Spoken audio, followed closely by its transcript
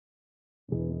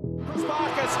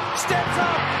Marcus steps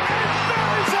up and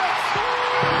buries it.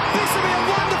 This will be a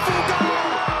wonderful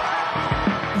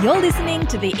goal. You're listening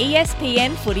to the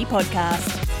ESPN Footy Podcast.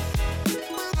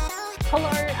 Hello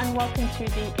and welcome to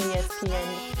the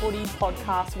ESPN Footy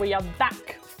Podcast. We are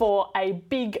back for a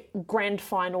big grand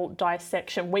final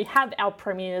dissection. We have our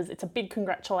premiers. It's a big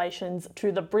congratulations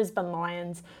to the Brisbane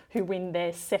Lions who win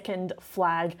their second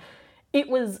flag. It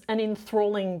was an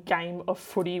enthralling game of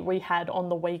footy we had on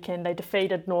the weekend. They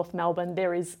defeated North Melbourne.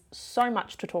 There is so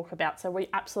much to talk about, so we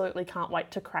absolutely can't wait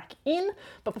to crack in.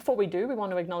 But before we do, we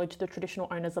want to acknowledge the traditional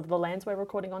owners of the lands we're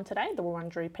recording on today, the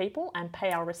Wurundjeri people, and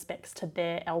pay our respects to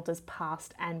their elders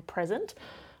past and present.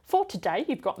 For today,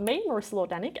 you've got me, Marissa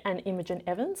Lordanic, and Imogen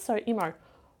Evans. So, Imo,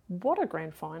 what a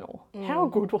grand final. How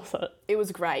good was it? It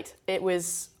was great. I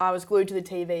was glued to the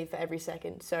TV for every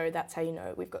second, so that's how you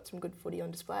know we've got some good footy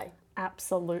on display.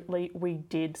 Absolutely, we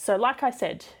did. So like I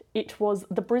said, it was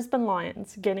the Brisbane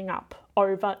Lions getting up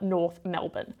over North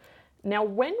Melbourne. Now,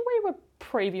 when we were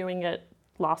previewing it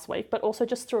last week, but also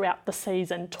just throughout the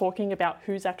season, talking about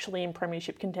who's actually in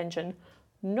premiership contention,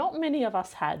 not many of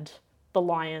us had the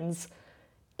Lions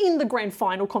in the grand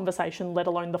final conversation, let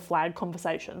alone the flag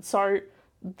conversation. So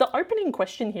the opening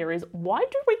question here is, why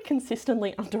do we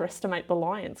consistently underestimate the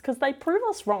Lions? Because they prove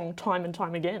us wrong time and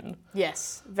time again.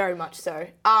 Yes, very much so.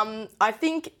 I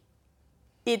think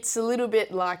it's a little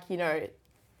bit like,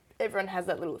 everyone has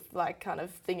that little kind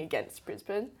of thing against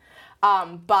Brisbane.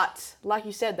 But like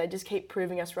you said, they just keep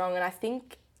proving us wrong. And I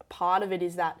think part of it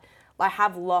is that they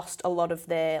have lost a lot of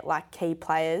their key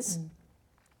players.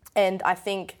 And I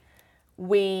think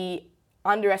we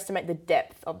underestimate the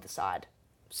depth of the side.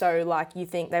 So, you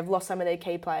think they've lost some of their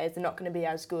key players, they're not going to be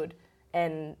as good.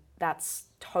 And that's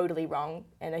totally wrong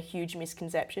and a huge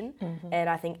misconception. And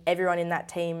I think everyone in that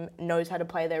team knows how to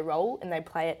play their role and they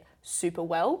play it super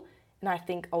well. And I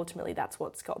think ultimately that's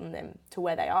what's gotten them to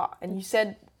where they are. And you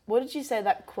said, what did you say,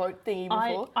 that quote thingy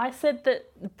before? I said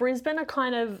that Brisbane are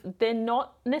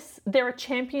they're a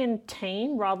champion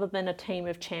team rather than a team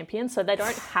of champions. So they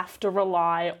don't have to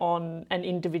rely on an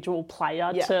individual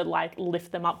player to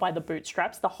lift them up by the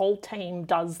bootstraps. The whole team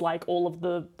does all of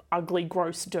the ugly,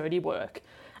 gross, dirty work.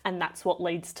 And that's what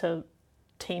leads to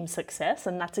team success.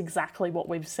 And that's exactly what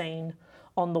we've seen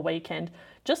on the weekend.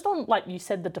 Just on, you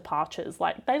said, the departures,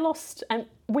 they lost, and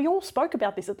we all spoke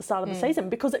about this at the start of the season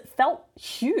because it felt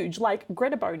huge,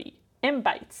 Greta Bodie, Em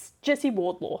Bates, Jessie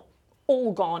Wardlaw,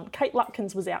 all gone. Kate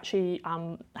Lutkins was out, she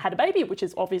had a baby, which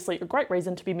is obviously a great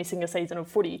reason to be missing a season of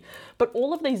footy, but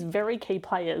all of these very key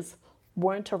players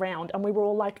weren't around, and we were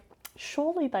all like,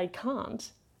 surely they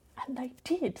can't, and they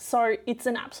did. So it's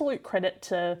an absolute credit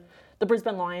to the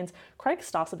Brisbane Lions. Craig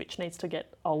Starcevich needs to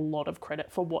get a lot of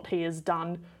credit for what he has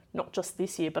done, not just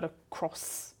this year, but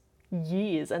across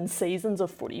years and seasons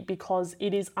of footy, because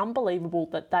it is unbelievable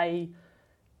that they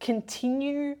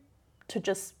continue to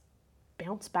just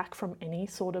bounce back from any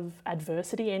sort of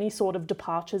adversity, any sort of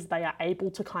departures. They are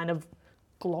able to kind of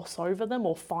gloss over them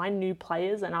or find new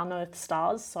players and unearth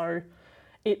stars. So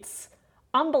it's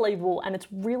unbelievable and it's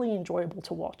really enjoyable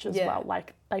to watch as well.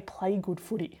 They play good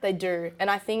footy. They do. And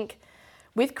I think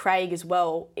with Craig as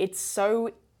well, it's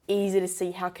so easy to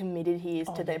see how committed he is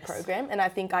to their program. And I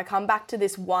think I come back to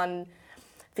this one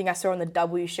thing I saw on the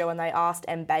W show, and they asked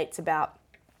Em Bates about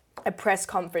a press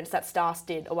conference that Stars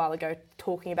did a while ago,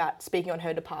 speaking on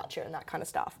her departure and that kind of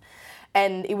stuff.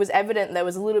 And it was evident there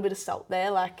was a little bit of salt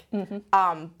there,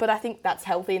 but I think that's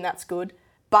healthy and that's good.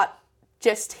 But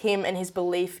just him and his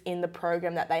belief in the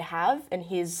program that they have and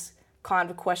his kind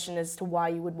of question as to why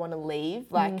you would want to leave,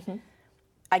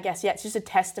 I guess, it's just a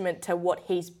testament to what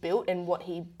he's built and what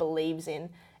he believes in.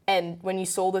 And when you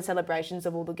saw the celebrations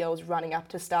of all the girls running up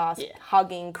to Stars,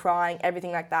 hugging, crying,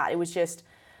 everything like that, it was just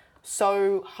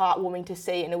so heartwarming to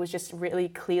see. And it was just really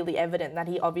clearly evident that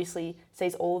he obviously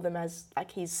sees all of them as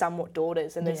his somewhat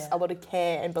daughters. And there's a lot of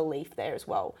care and belief there as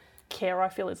well. Care, I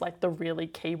feel, is the really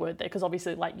key word there, because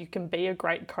obviously you can be a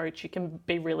great coach, you can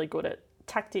be really good at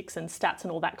tactics and stats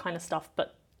and all that kind of stuff,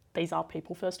 but these are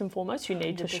people first and foremost. You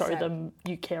need 100%. To show them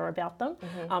you care about them.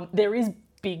 There is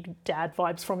big dad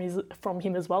vibes from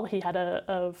him as well. He had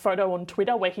a photo on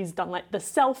Twitter where he's done the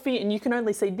selfie and you can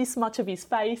only see this much of his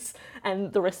face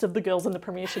and the rest of the girls in the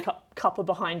Premiership Cup are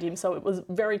behind him. So it was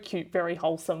very cute, very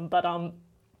wholesome. But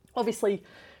obviously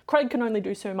Craig can only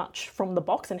do so much from the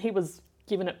box, and he was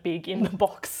giving it big in the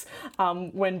box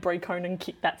when Brie Koenen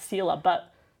kicked that sealer.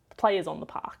 But the players on the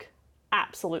park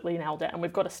absolutely nailed it. And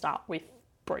we've got to start with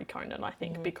Brie Koenen, I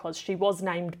think, because she was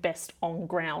named best on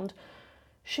ground.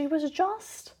 She was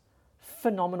just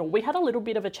phenomenal. We had a little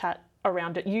bit of a chat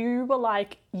around it. You were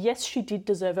like, yes, she did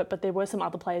deserve it, but there were some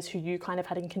other players who you kind of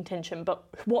had in contention. But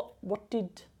what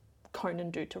did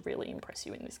Koenen do to really impress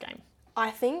you in this game? I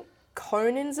think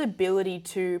Koenen's ability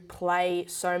to play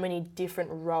so many different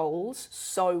roles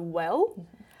so well,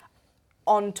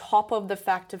 on top of the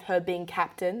fact of her being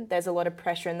captain, there's a lot of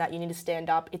pressure in that you need to stand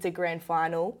up. It's a grand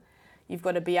final. You've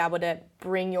got to be able to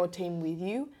bring your team with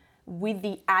you, with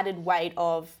the added weight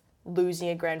of losing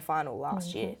a grand final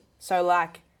last year. So,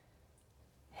 like,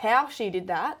 how she did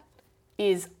that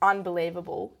is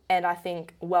unbelievable, and I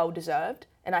think well-deserved.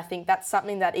 And I think that's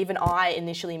something that even I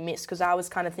initially missed, because I was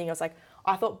kind of thinking, I was like,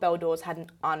 I thought Belle Dawes had an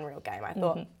unreal game. I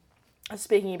thought,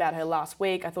 speaking about her last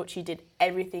week, I thought she did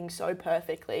everything so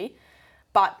perfectly.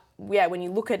 But yeah, when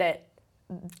you look at it,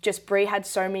 just Brie had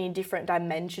so many different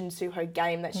dimensions to her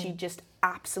game that she just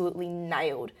absolutely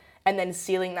nailed. And then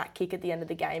sealing that kick at the end of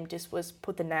the game just was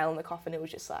put the nail in the coffin. It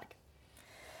was just like,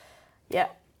 yeah.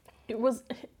 It was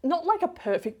not like a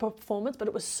perfect performance, but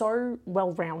it was so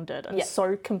well-rounded and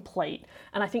so complete.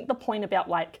 And I think the point about,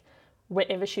 like,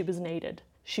 wherever she was needed,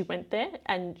 she went there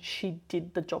and she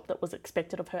did the job that was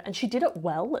expected of her. And she did it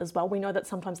well as well. We know that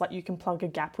sometimes, like, you can plug a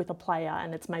gap with a player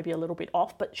and it's maybe a little bit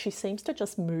off, but she seems to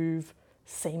just move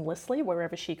seamlessly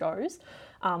wherever she goes.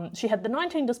 She had the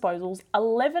 19 disposals,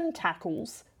 11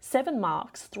 tackles, 7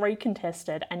 marks, 3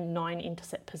 contested, and 9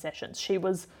 intercept possessions. She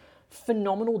was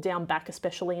phenomenal down back,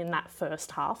 especially in that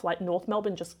first half. Like, North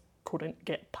Melbourne just couldn't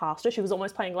get past her. She was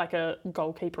almost playing like a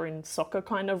goalkeeper in soccer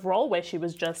kind of role, where she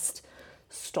was just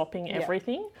stopping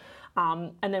everything.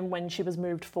 And then when she was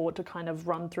moved forward to kind of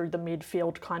run through the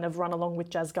midfield, kind of run along with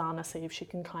Jazz Garner, see if she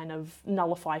can kind of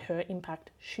nullify her impact,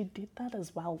 she did that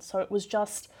as well. So it was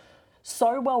just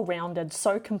so well-rounded,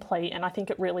 so complete, and I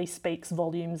think it really speaks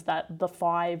volumes that the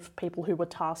 5 people who were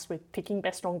tasked with picking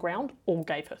best on ground all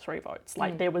gave her 3 votes.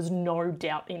 Like, there was no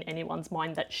doubt in anyone's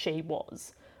mind that she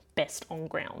was best on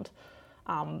ground.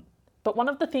 But one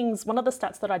of the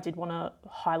stats that I did want to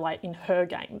highlight in her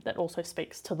game that also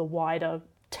speaks to the wider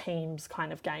team's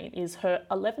kind of game is her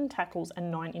 11 tackles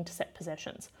and 9 intercept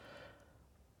possessions.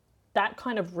 That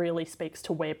kind of really speaks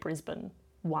to where Brisbane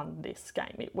won this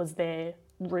game. It was their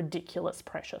ridiculous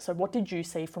pressure. So what did you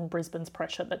see from Brisbane's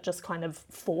pressure that just kind of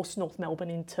forced North Melbourne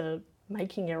into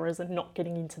making errors and not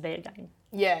getting into their game?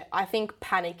 Yeah, I think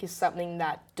panic is something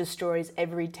that destroys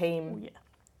every team's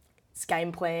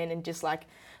game plan and just like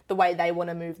the way they want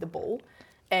to move the ball.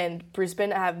 And Brisbane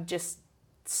have just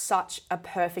such a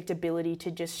perfect ability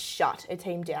to just shut a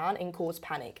team down and cause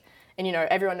panic. And, you know,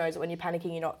 everyone knows that when you're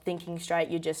panicking, you're not thinking straight,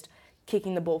 you're just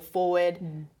kicking the ball forward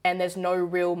and there's no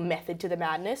real method to the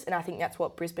madness. And I think that's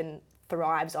what Brisbane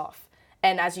thrives off.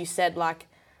 And as you said, like,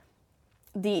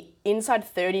 the inside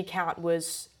 30 count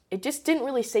it just didn't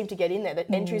really seem to get in there. The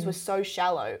entries were so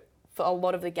shallow for a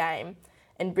lot of the game,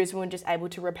 and Brisbane were just able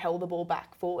to repel the ball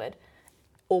back forward,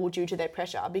 all due to their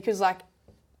pressure. Because, like,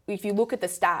 if you look at the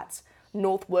stats,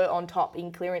 North were on top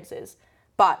in clearances,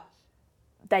 but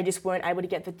they just weren't able to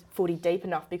get the footy deep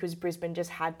enough because Brisbane just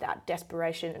had that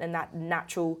desperation and that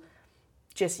natural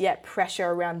pressure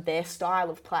around their style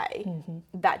of play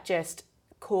that just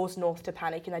caused North to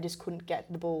panic, and they just couldn't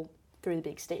get the ball through the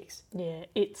big sticks. Yeah,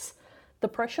 the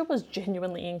pressure was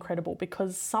genuinely incredible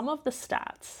because some of the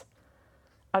stats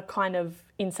are kind of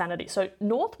insanity. So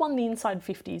North won the inside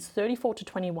 50s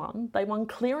 34-21. They won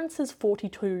clearances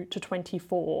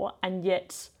 42-24, and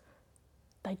yet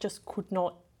they just could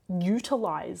not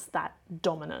utilise that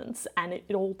dominance. And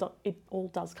it all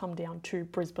does come down to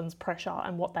Brisbane's pressure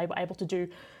and what they were able to do.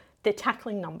 Their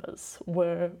tackling numbers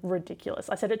were ridiculous.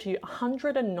 I said it to you,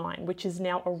 109, which is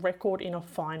now a record in a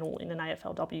final in an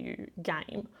AFLW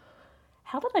game.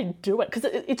 How do they do it? Because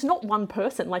it's not one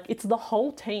person, like, it's the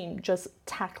whole team just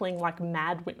tackling like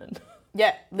mad women.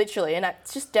 Yeah, literally. And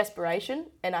it's just desperation.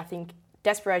 And I think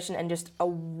desperation and just a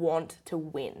want to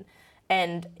win.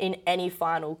 And in any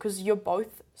final, because you're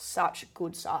both such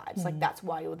good sides, like, that's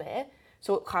why you're there.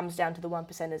 So it comes down to the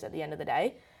 1%ers at the end of the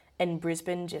day. And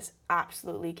Brisbane just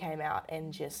absolutely came out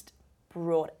and just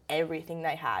brought everything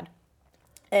they had.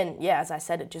 And yeah, as I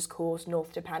said, it just caused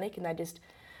North to panic, and they just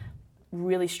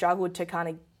really struggled to kind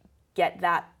of get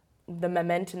the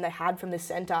momentum they had from the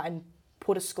centre and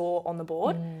put a score on the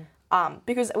board.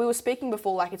 Because we were speaking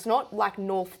before, like, it's not like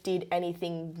North did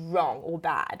anything wrong or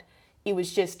bad. It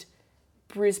was just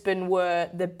Brisbane were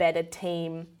the better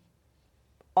team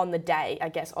on the day, I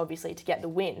guess, obviously, to get the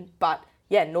win. But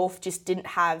yeah, North just didn't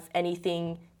have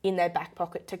anything in their back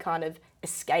pocket to kind of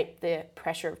escape the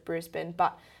pressure of Brisbane.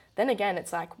 But then again,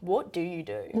 it's like, what do you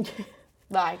do?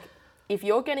 Like, if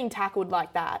you're getting tackled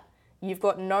like that, you've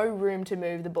got no room to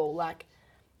move the ball. Like,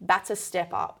 that's a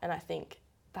step up. And I think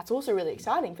that's also really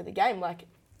exciting for the game. Like,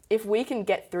 if we can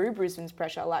get through Brisbane's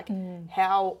pressure, like,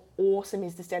 how awesome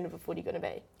is the standard of footy going to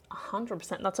be?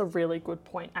 100%. That's a really good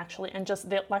point, actually. And just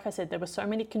like I said, there were so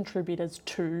many contributors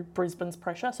to Brisbane's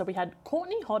pressure. So we had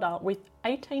Courtney Hodder with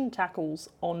 18 tackles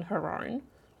on her own.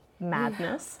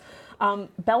 Madness.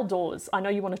 Belle Dawes, I know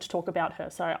you wanted to talk about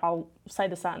her, so I'll say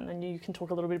this out and then you can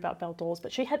talk a little bit about Belle Dawes,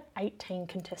 but she had 18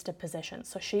 contested possessions.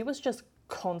 So she was just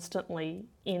constantly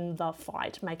in the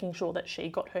fight, making sure that she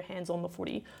got her hands on the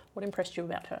footy. What impressed you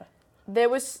about her? There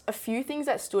was a few things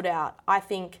that stood out. I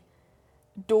think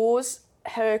Dawes,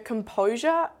 her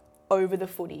composure over the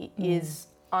footy is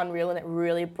unreal, and it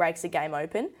really breaks the game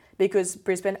open, because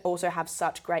Brisbane also have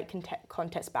such great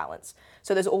contest balance.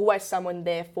 So there's always someone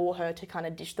there for her to kind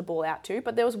of dish the ball out to.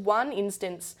 But there was one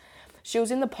instance, she was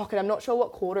in the pocket, I'm not sure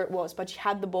what quarter it was, but she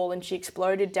had the ball and she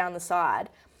exploded down the side,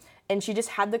 and she just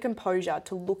had the composure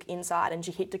to look inside and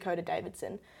she hit Dakota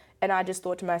Davidson. And I just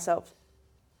thought to myself,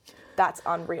 that's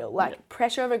unreal. Like,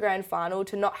 pressure of a grand final,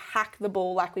 to not hack the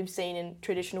ball like we've seen in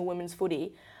traditional women's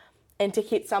footy, and to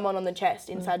hit someone on the chest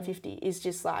inside 50 is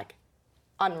just like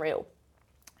unreal.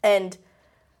 And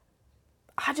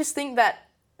I just think that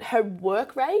her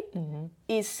work rate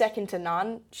is second to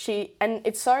none. To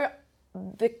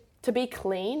be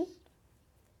clean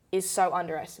is so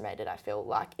underestimated, I feel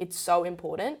like. It's so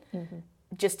important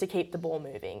just to keep the ball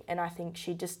moving. And I think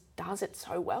she just does it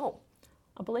so well.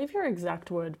 I believe your exact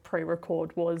word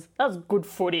pre-record was, "That's good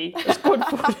footy." It's good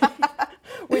footy.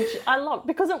 Which I love,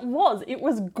 because it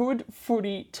was good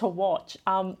footy to watch.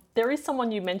 There is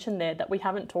someone you mentioned there that we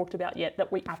haven't talked about yet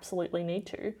that we absolutely need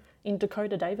to, in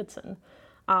Dakota Davidson.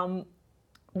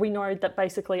 We know that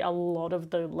basically a lot of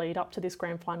the lead up to this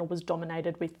grand final was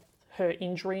dominated with her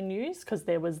injury news, because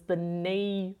there was the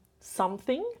knee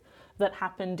something that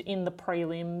happened in the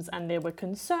prelims and there were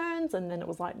concerns, and then it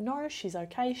was like, no, she's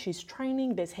okay, she's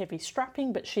training, there's heavy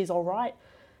strapping, but she's all right.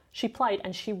 She played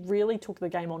and she really took the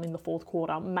game on in the fourth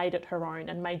quarter, made it her own,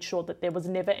 and made sure that there was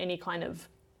never any kind of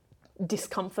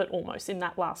discomfort almost in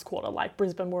that last quarter. Like,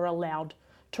 Brisbane were allowed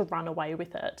to run away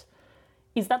with it.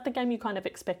 Is that the game you kind of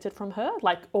expected from her?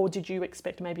 Like, or did you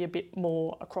expect maybe a bit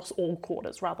more across all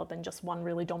quarters rather than just one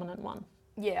really dominant one?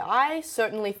 Yeah, I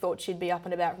certainly thought she'd be up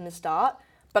and about from the start,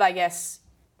 but I guess,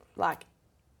 like,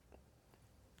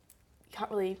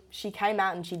 she came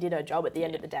out and she did her job at the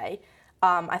end of the day.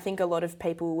 I think a lot of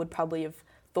people would probably have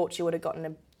thought she would have gotten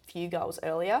a few goals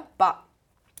earlier, but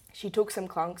she took some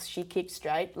clunks, she kicked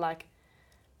straight. Like,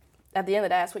 at the end of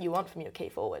the day, that's what you want from your key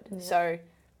forward. Yeah. So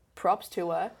props to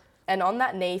her. And on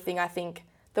that knee thing, I think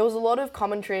there was a lot of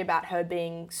commentary about her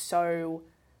being so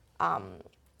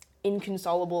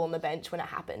inconsolable on the bench when it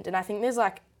happened. And I think there's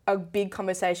like a big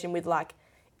conversation with, like,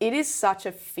 it is such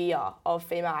a fear of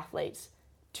female athletes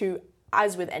to,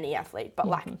 as with any athlete, but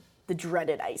like the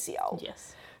dreaded ACL.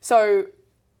 Yes. So,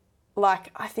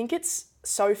 like, I think it's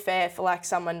so fair for, like,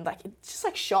 someone, like, it's just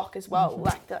like shock as well.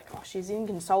 Like, they're like, oh, she's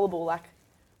inconsolable, like,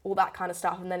 all that kind of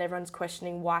stuff. And then everyone's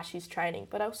questioning why she's training.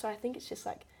 But also, I think it's just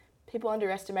like, people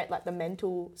underestimate, like, the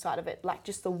mental side of it, like,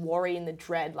 just the worry and the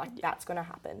dread, like, that's going to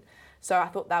happen. So I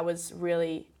thought that was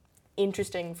really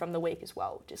interesting from the week as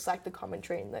well, just like the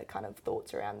commentary and the kind of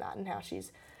thoughts around that and how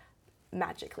she's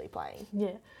magically playing.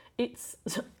 Yeah, it's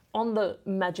on the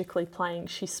magically playing.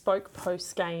 She spoke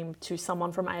post-game to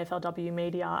someone from AFLW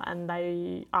media and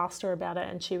they asked her about it,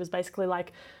 and she was basically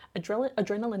like,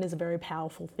 adrenaline is a very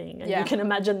powerful thing, and you can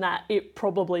imagine that it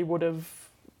probably would have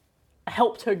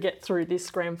helped her get through this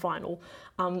grand final.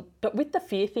 But with the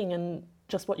fear thing and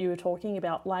just what you were talking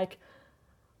about, like,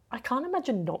 I can't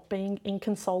imagine not being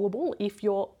inconsolable. If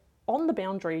you're on the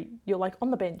boundary, you're like on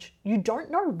the bench, you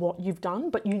don't know what you've done,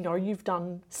 but you know you've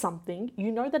done something.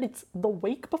 You know that it's the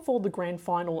week before the grand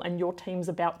final and your team's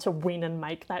about to win and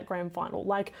make that grand final.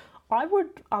 Like, I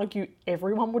would argue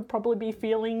everyone would probably be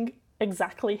feeling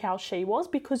exactly how she was,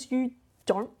 because you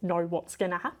don't know what's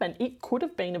going to happen. It could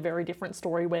have been a very different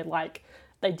story where, like,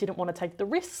 they didn't want to take the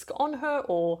risk on her,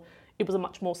 or it was a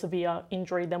much more severe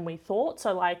injury than we thought.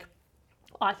 So, like,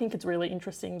 I think it's really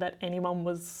interesting that anyone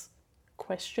was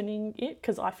questioning it,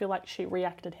 because I feel like she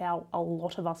reacted how a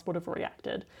lot of us would have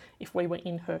reacted if we were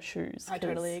in her shoes. I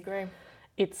totally agree.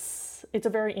 It's a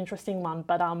very interesting one,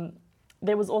 but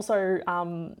there was also,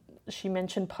 she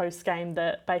mentioned post-game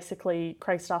that basically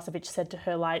Craig Starcevich said to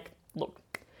her, like, look,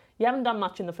 you haven't done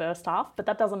much in the first half, but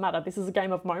that doesn't matter. This is a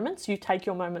game of moments. You take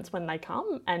your moments when they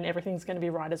come and everything's going to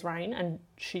be right as rain. And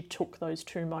she took those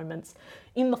 2 moments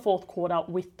in the fourth quarter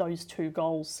with those 2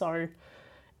 goals. So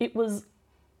it was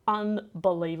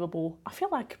unbelievable. I feel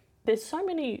like there's so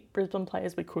many Brisbane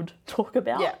players we could talk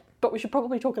about, but we should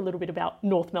probably talk a little bit about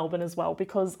North Melbourne as well,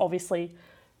 because obviously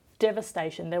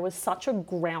devastation. There was such a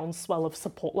groundswell of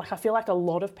support. Like, I feel like a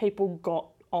lot of people got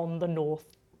on the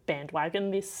North bandwagon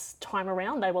this time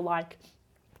around. They were like,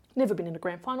 never been in a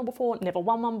grand final before, never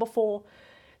won one before.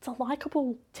 It's a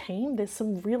likeable team. There's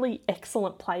some really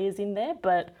excellent players in there,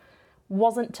 but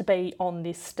wasn't to be on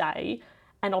this day.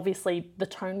 And obviously the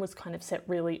tone was kind of set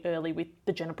really early with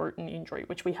the Jenna Bruton injury,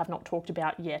 which we have not talked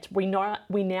about yet. We now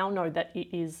know that it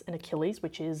is an Achilles,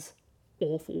 which is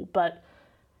awful, but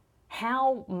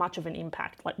how much of an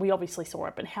impact, like we obviously saw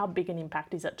it, but how big an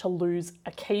impact is it to lose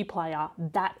a key player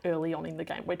that early on in the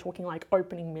game? We're talking like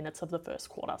opening minutes of the first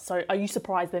quarter. So are you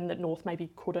surprised then that North maybe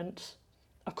couldn't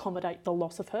accommodate the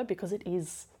loss of her, because it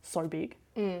is so big?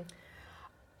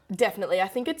 Definitely. I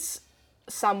think it's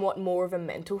somewhat more of a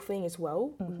mental thing as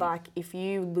well. Like, if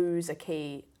you lose a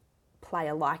key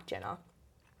player like Jenna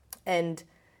and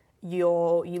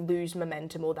you lose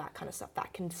momentum or that kind of stuff,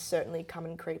 that can certainly come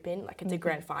and creep in. Like, it's a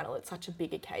grand final, it's such a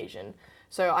big occasion.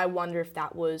 So I wonder if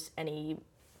that was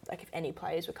if any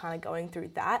players were kind of going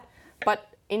through that.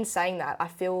 But in saying that, I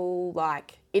feel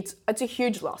like it's a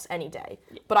huge loss any day,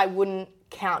 but I wouldn't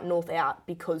count North out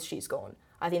because she's gone.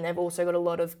 I think they've also got a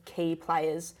lot of key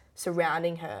players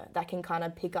surrounding her that can kind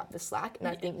of pick up the slack, and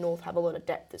I think North have a lot of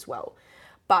depth as well.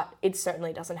 But it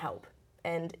certainly doesn't help,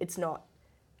 and it's not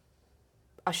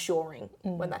assuring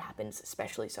when that happens,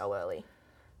 especially so early.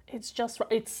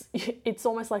 It's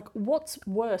almost like, what's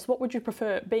worse? What would you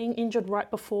prefer? Being injured right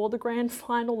before the grand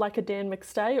final like a Dan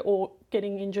McStay, or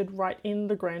getting injured right in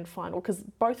the grand final? Because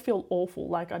both feel awful.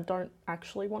 Like, I don't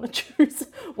actually want to choose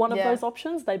one of those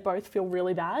options. They both feel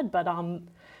really bad, but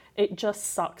it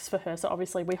just sucks for her. So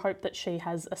obviously we hope that she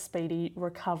has a speedy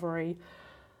recovery.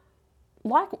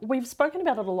 Like, we've spoken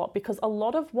about it a lot, because a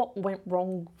lot of what went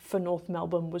wrong for North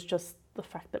Melbourne was just the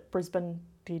fact that Brisbane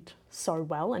did so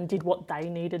well and did what they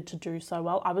needed to do so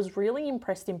well. I was really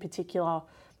impressed in particular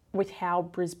with how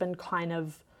Brisbane kind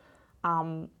of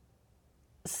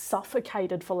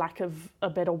suffocated, for lack of a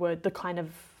better word, the kind of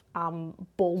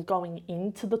ball going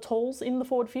into the tools in the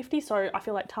forward 50. So I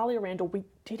feel like Talia Randall, we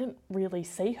didn't really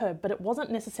see her, but it wasn't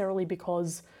necessarily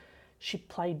because she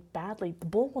played badly. The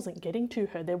ball wasn't getting to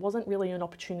her. There wasn't really an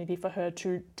opportunity for her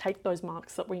to take those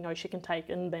marks that we know she can take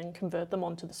and then convert them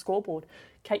onto the scoreboard.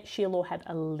 Kate Shearlaw had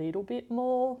a little bit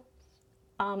more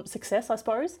success, I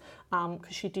suppose,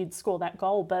 because she did score that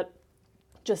goal, but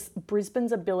just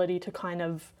Brisbane's ability to kind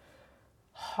of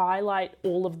highlight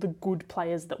all of the good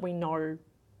players that we know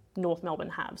North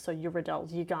Melbourne have. So your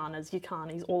Riddells, your Garners, your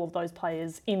Carneys, all of those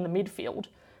players in the midfield,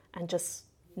 and just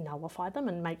nullify them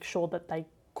and make sure that they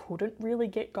couldn't really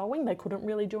get going. They couldn't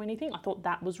really do anything. I thought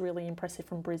that was really impressive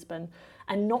from Brisbane,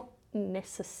 and not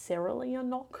necessarily a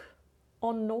knock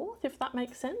on North, if that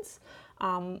makes sense.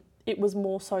 It was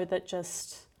more so that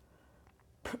just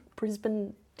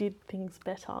Brisbane did things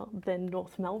better than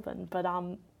North Melbourne. But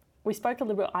we spoke a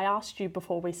little bit, I asked you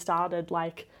before we started,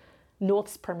 like,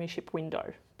 North's premiership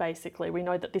window, basically. We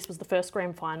know that this was the first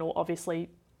grand final, obviously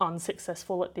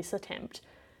unsuccessful at this attempt.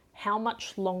 How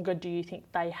much longer do you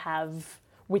think they have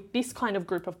with this kind of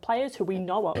group of players who we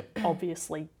know are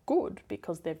obviously good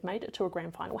because they've made it to a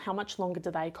grand final? How much longer do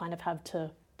they kind of have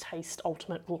to taste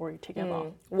ultimate glory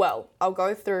together? Well, I'll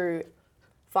go through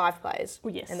 5 players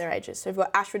yes. and their ages. So we've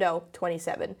got Ash Riddell,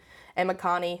 27, Emma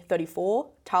Carney, 34,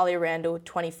 Talia Randall,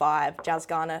 25, Jazz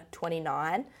Garner,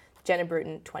 29, Jenna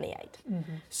Bruton, 28.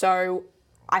 So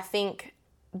I think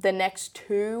the next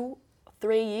 2-3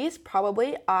 years,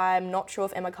 probably, I'm not sure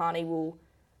if Emma Carney will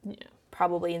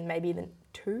probably in maybe even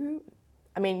 2.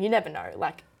 I mean, you never know.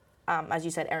 Like, as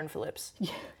you said, Erin Phillips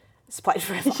has played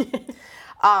forever.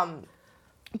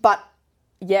 But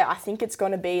yeah, I think it's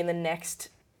going to be in the next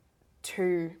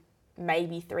 2,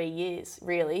 maybe 3 years,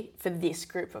 really, for this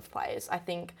group of players. I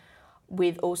think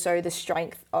with also the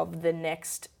strength of the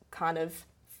next kind of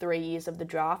 3 years of the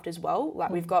draft as well. Like,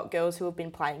 we've got girls who have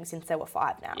been playing since they were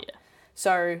 5 now. Yeah.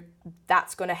 So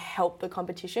that's going to help the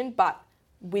competition. But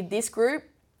with this group,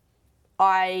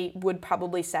 I would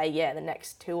probably say, the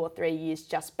next 2 or 3 years,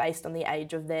 just based on the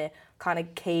age of their kind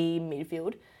of key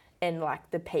midfield and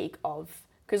like the peak of,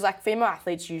 because like female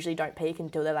athletes usually don't peak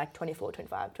until they're like 24,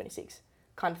 25, 26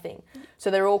 kind of thing.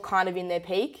 So they're all kind of in their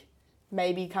peak,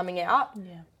 maybe coming out,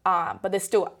 but they're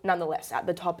still nonetheless at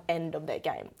the top end of their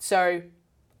game. So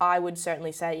I would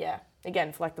certainly say,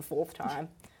 again, for like the 4th time,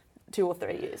 2 or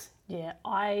 3 years. Yeah,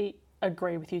 I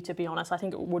agree with you, to be honest. I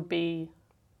think it would be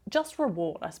just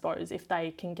reward, I suppose, if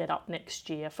they can get up next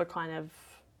year for kind of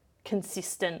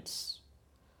consistent,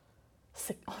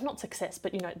 not success,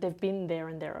 but, you know, they've been there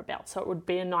and thereabouts. So it would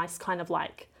be a nice kind of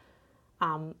like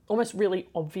almost really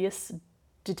obvious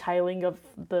detailing of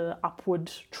the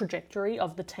upward trajectory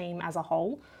of the team as a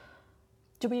whole.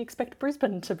 Do we expect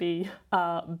Brisbane to be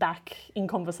back in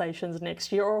conversations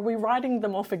next year, or are we writing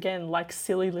them off again like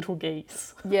silly little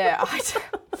geese? Yeah,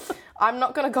 I'm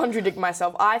not going to contradict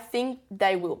myself. I think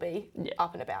they will be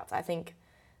up and about. I think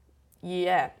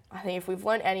if we've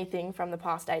learned anything from the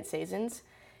past 8 seasons,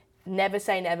 never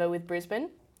say never with Brisbane.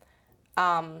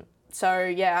 I'm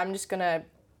just going to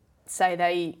say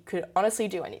they could honestly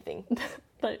do anything.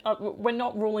 We're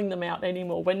not ruling them out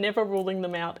anymore. We're never ruling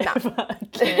them out ever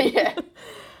again. Yeah.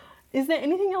 Is there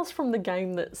anything else from the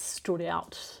game that stood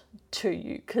out to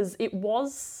you? Because it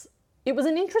was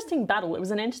an interesting battle. It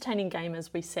was an entertaining game,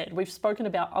 as we said. We've spoken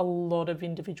about a lot of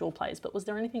individual plays, but was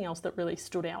there anything else that really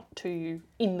stood out to you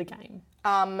in the game?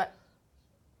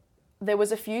 There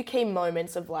was a few key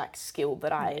moments of like skill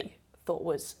that I thought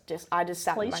was I just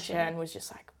sat in my chair and was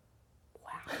just like,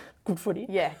 wow. Good footy.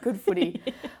 Yeah, good footy.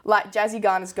 Like Jazzy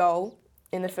Garner's goal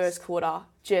in the first quarter,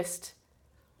 just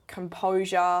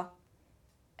composure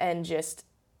and just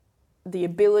the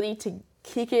ability to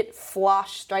kick it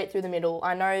flush straight through the middle.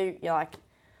 I know you're like,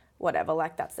 whatever,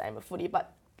 like that's the aim of footy,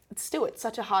 but still it's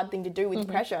such a hard thing to do with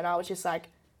pressure, and I was just like,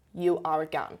 you are a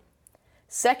gun.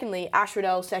 Secondly, Ash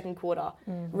Riddell, second quarter,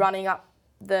 running up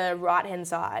the right-hand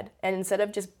side, and instead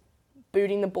of just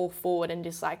booting the ball forward and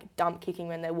just like dump kicking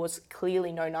when there was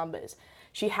clearly no numbers,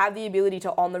 she had the ability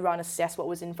to on the run assess what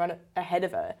was ahead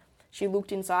of her. She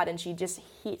looked inside and she just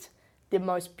hit the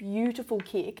most beautiful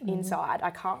kick inside.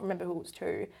 I can't remember who it was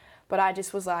to, but I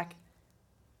just was like,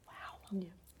 wow,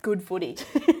 good footy.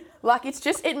 Like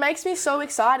it makes me so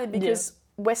excited because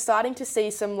we're starting to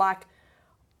see some like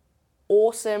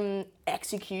awesome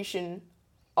execution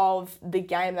of the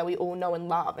game that we all know and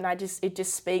love, and it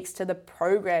just speaks to the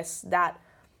progress that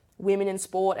women in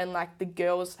sport and like the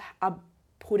girls are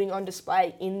putting on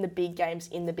display in the big games,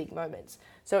 in the big moments.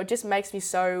 So it just makes me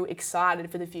so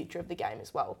excited for the future of the game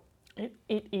as well.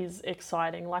 It is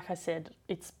exciting. Like I said,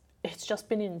 it's just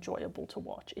been enjoyable to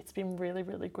watch. It's been really,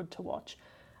 really good to watch.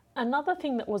 Another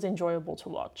thing that was enjoyable to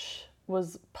watch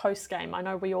was post-game. I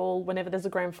know we all, whenever there's a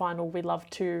grand final, we love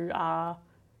to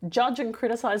judge and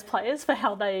criticise players for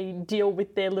how they deal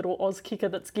with their little Oz kicker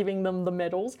that's giving them the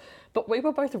medals. But we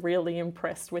were both really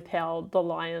impressed with how the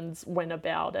Lions went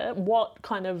about it. What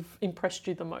kind of impressed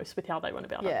you the most with how they went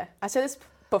about it? Yeah, I said this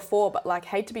before, but like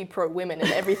hate to be pro-women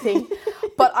and everything,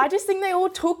 but I just think they all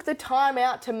took the time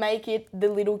out to make it the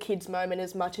little kids' moment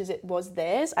as much as it was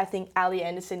theirs. I think Ali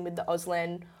Anderson with the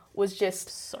Auslan was just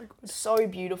so good, so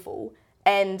beautiful.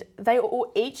 And they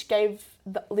all each gave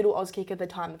the little Oz kicker the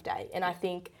time of day. And I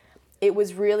think it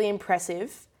was really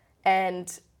impressive.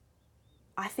 And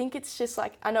I think it's just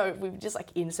like, I know we've just like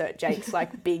insert Jake's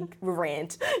like big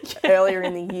rant earlier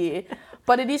in the year.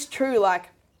 But it is true,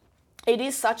 like it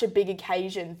is such a big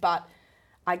occasion, but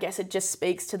I guess it just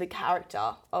speaks to the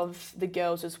character of the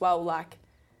girls as well, like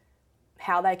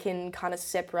how they can kind of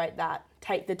separate that,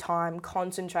 take the time,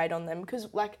 concentrate on them.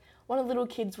 Because like one of the little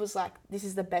kids was like, this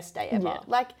is the best day ever. Yeah.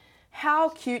 Like how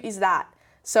cute is that?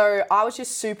 So I was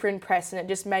just super impressed, and it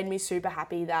just made me super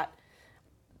happy that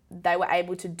they were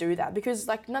able to do that, because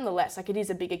like nonetheless, like it is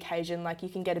a big occasion, like you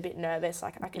can get a bit nervous,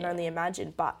 like I can only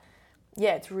imagine, but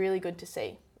yeah, it's really good to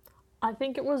see. I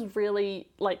think it was really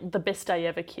like the best day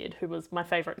ever kid, who was my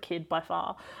favourite kid by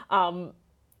far.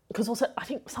 Because also I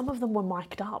think some of them were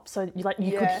mic'd up, so you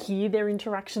could hear their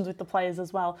interactions with the players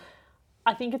as well.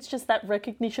 I think it's just that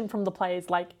recognition from the players,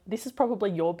 like this is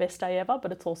probably your best day ever,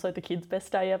 but it's also the kids'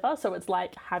 best day ever. So it's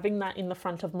like having that in the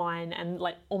front of mind and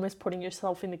like almost putting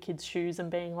yourself in the kids' shoes and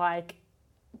being like,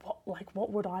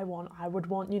 what would I want? I would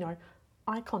want,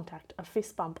 eye contact, a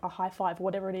fist bump, a high five,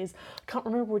 whatever it is. I can't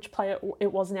remember which player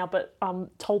it was now, but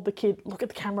told the kid, look at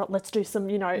the camera, let's do some,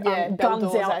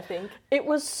 guns out. I think. It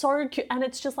was so cute. And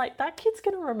it's just like, that kid's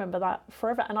going to remember that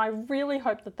forever. And I really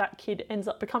hope that kid ends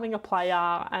up becoming a player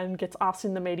and gets asked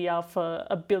in the media for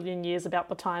a billion years about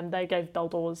the time they gave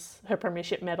Beldors her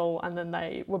premiership medal, and then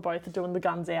they were both doing the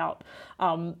guns out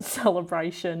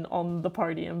celebration on the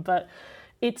podium. But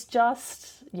it's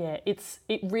just,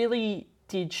 it really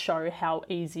did show how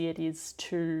easy it is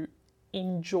to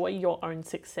enjoy your own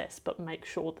success, but make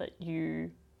sure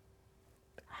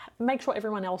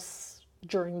everyone else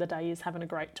during the day is having a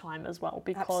great time as well,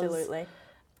 because Absolutely.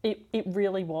 It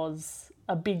really was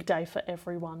a big day for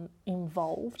everyone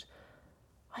involved.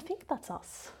 I think that's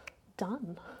us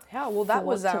done. Yeah, well that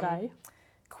was today.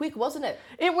 Quick, wasn't it?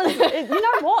 It was, you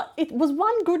know what? It was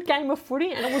one good game of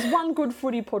footy, and it was one good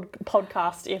footy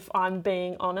podcast, if I'm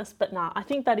being honest. But nah, I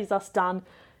think that is us done.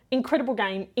 Incredible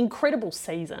game, incredible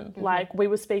season. Mm-hmm. Like we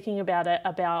were speaking about it,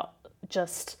 about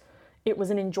just, it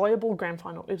was an enjoyable grand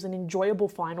final. It was an enjoyable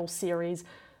final series.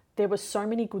 there were so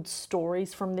many good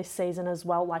stories from this season as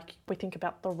well. Like we think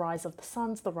about the rise of the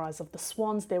Suns, the rise of the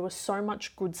Swans. There was so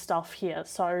much good stuff here.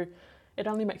 So it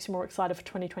only makes you more excited for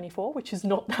 2024, which is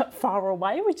not that far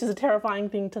away, which is a terrifying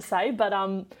thing to say. But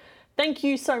thank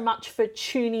you so much for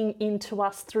tuning in to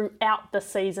us throughout the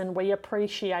season. We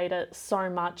appreciate it so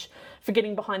much, for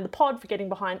getting behind the pod, for getting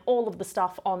behind all of the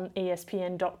stuff on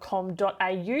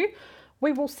espn.com.au.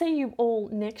 We will see you all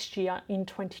next year in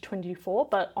 2024,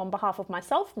 but on behalf of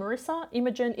myself, Marissa,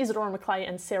 Imogen, Isadora McClay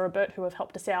and Sarah Burt, who have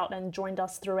helped us out and joined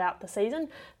us throughout the season,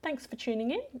 thanks for tuning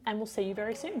in, and we'll see you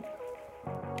very soon.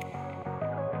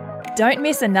 Don't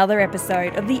miss another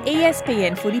episode of the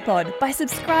ESPN Footy Pod by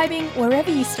subscribing wherever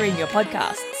you stream your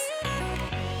podcasts.